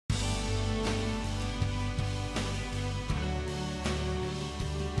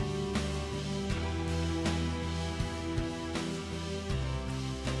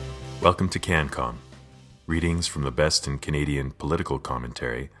Welcome to CanCom, readings from the best in Canadian political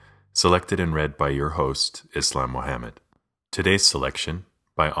commentary, selected and read by your host, Islam Mohammed. Today's selection,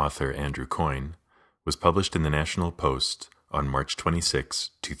 by author Andrew Coyne, was published in the National Post on March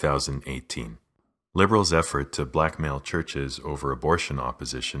 26, 2018. Liberals' effort to blackmail churches over abortion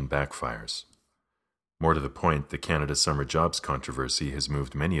opposition backfires. More to the point, the Canada Summer Jobs controversy has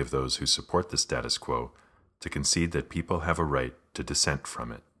moved many of those who support the status quo to concede that people have a right to dissent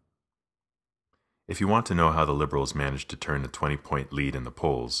from it. If you want to know how the Liberals managed to turn a 20-point lead in the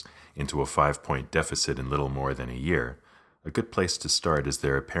polls into a 5-point deficit in little more than a year, a good place to start is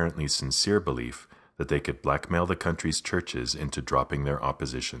their apparently sincere belief that they could blackmail the country's churches into dropping their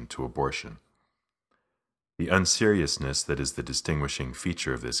opposition to abortion. The unseriousness that is the distinguishing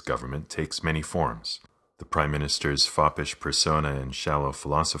feature of this government takes many forms. The Prime Minister's foppish persona and shallow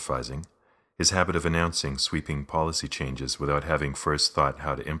philosophizing, his habit of announcing sweeping policy changes without having first thought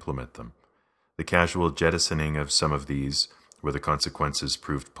how to implement them, the casual jettisoning of some of these where the consequences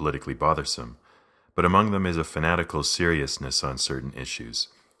proved politically bothersome, but among them is a fanatical seriousness on certain issues,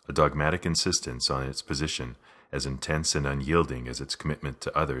 a dogmatic insistence on its position as intense and unyielding as its commitment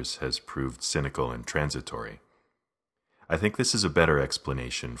to others has proved cynical and transitory. I think this is a better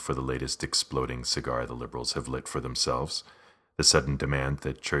explanation for the latest exploding cigar the Liberals have lit for themselves, the sudden demand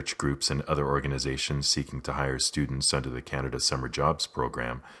that church groups and other organizations seeking to hire students under the Canada Summer Jobs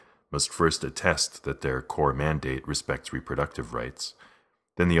program must first attest that their core mandate respects reproductive rights,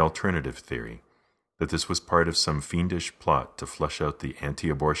 then the alternative theory, that this was part of some fiendish plot to flush out the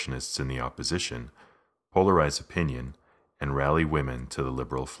anti-abortionists in the opposition, polarize opinion, and rally women to the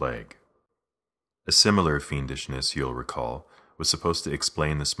Liberal flag. A similar fiendishness, you'll recall, was supposed to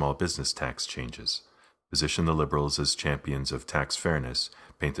explain the small business tax changes, position the Liberals as champions of tax fairness,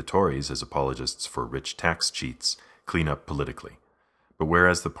 paint the Tories as apologists for rich tax cheats, clean up politically. But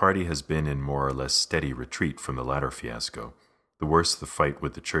whereas the party has been in more or less steady retreat from the latter fiasco, the worse the fight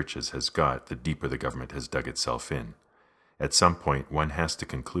with the churches has got, the deeper the government has dug itself in. At some point, one has to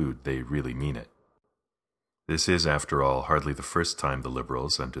conclude they really mean it. This is, after all, hardly the first time the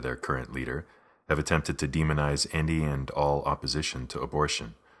Liberals, under their current leader, have attempted to demonize any and all opposition to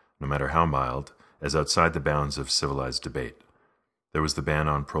abortion, no matter how mild, as outside the bounds of civilized debate. There was the ban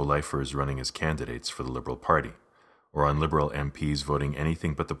on pro-lifers running as candidates for the Liberal Party, or on Liberal MPs voting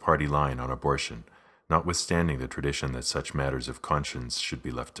anything but the party line on abortion, notwithstanding the tradition that such matters of conscience should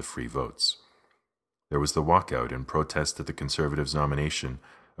be left to free votes. There was the walkout in protest at the Conservatives' nomination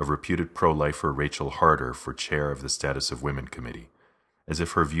of reputed pro-lifer Rachel Harder for chair of the Status of Women Committee, as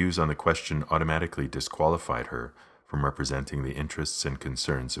if her views on the question automatically disqualified her from representing the interests and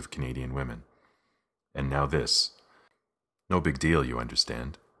concerns of Canadian women. And now this. No big deal, you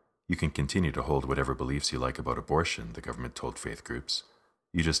understand. You can continue to hold whatever beliefs you like about abortion, the government told faith groups.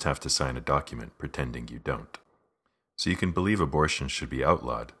 You just have to sign a document pretending you don't. So you can believe abortion should be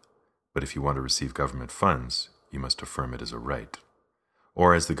outlawed, but if you want to receive government funds, you must affirm it as a right.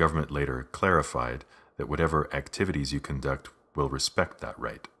 Or, as the government later clarified, that whatever activities you conduct will respect that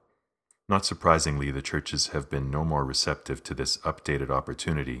right. Not surprisingly, the churches have been no more receptive to this updated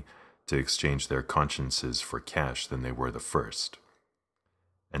opportunity to exchange their consciences for cash than they were the first.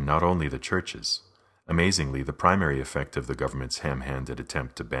 And not only the churches. Amazingly, the primary effect of the government's ham-handed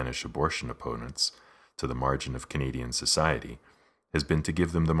attempt to banish abortion opponents to the margin of Canadian society has been to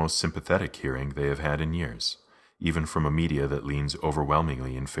give them the most sympathetic hearing they have had in years, even from a media that leans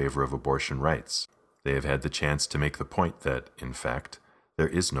overwhelmingly in favor of abortion rights. They have had the chance to make the point that, in fact, there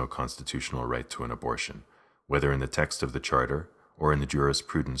is no constitutional right to an abortion, whether in the text of the Charter or in the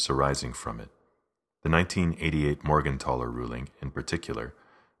jurisprudence arising from it. The 1988 Morgentaler ruling, in particular,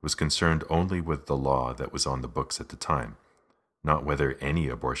 was concerned only with the law that was on the books at the time, not whether any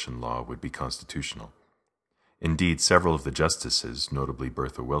abortion law would be constitutional. Indeed, several of the justices, notably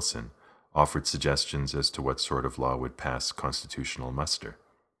Bertha Wilson, offered suggestions as to what sort of law would pass constitutional muster.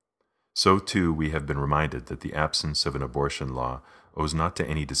 So, too, we have been reminded that the absence of an abortion law owes not to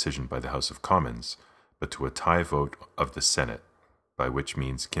any decision by the House of Commons, but to a tie vote of the Senate, by which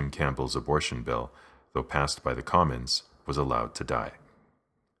means Kim Campbell's abortion bill, though passed by the Commons, was allowed to die.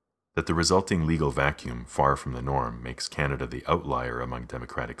 That the resulting legal vacuum, far from the norm, makes Canada the outlier among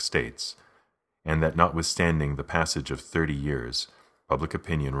democratic states, and that notwithstanding the passage of 30 years, public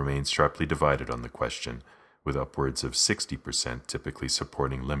opinion remains sharply divided on the question, with upwards of 60% typically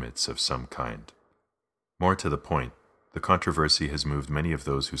supporting limits of some kind. More to the point, the controversy has moved many of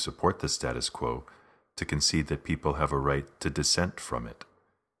those who support the status quo to concede that people have a right to dissent from it,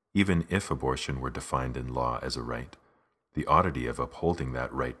 even if abortion were defined in law as a right. The oddity of upholding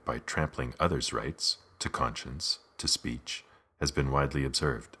that right by trampling others' rights, to conscience, to speech, has been widely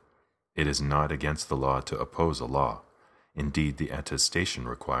observed. It is not against the law to oppose a law. Indeed, the attestation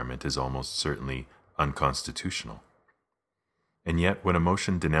requirement is almost certainly unconstitutional. And yet, when a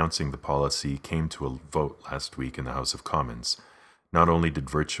motion denouncing the policy came to a vote last week in the House of Commons, not only did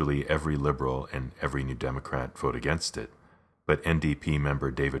virtually every Liberal and every New Democrat vote against it, but NDP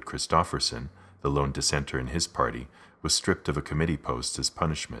member David Christopherson, the lone dissenter in his party, was stripped of a committee post as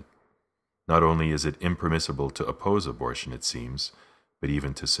punishment. Not only is it impermissible to oppose abortion, it seems, but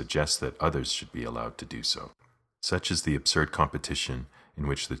even to suggest that others should be allowed to do so. Such is the absurd competition in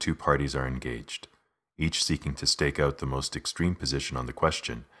which the two parties are engaged, each seeking to stake out the most extreme position on the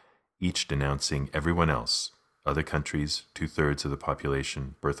question, each denouncing everyone else, other countries, 2/3 of the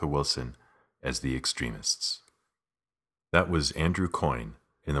population, Bertha Wilson, as the extremists. That was Andrew Coyne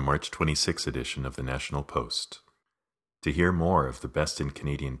in the March 26 edition of the National Post. To hear more of the best in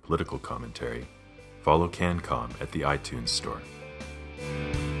Canadian political commentary, follow CanCom at the iTunes Store.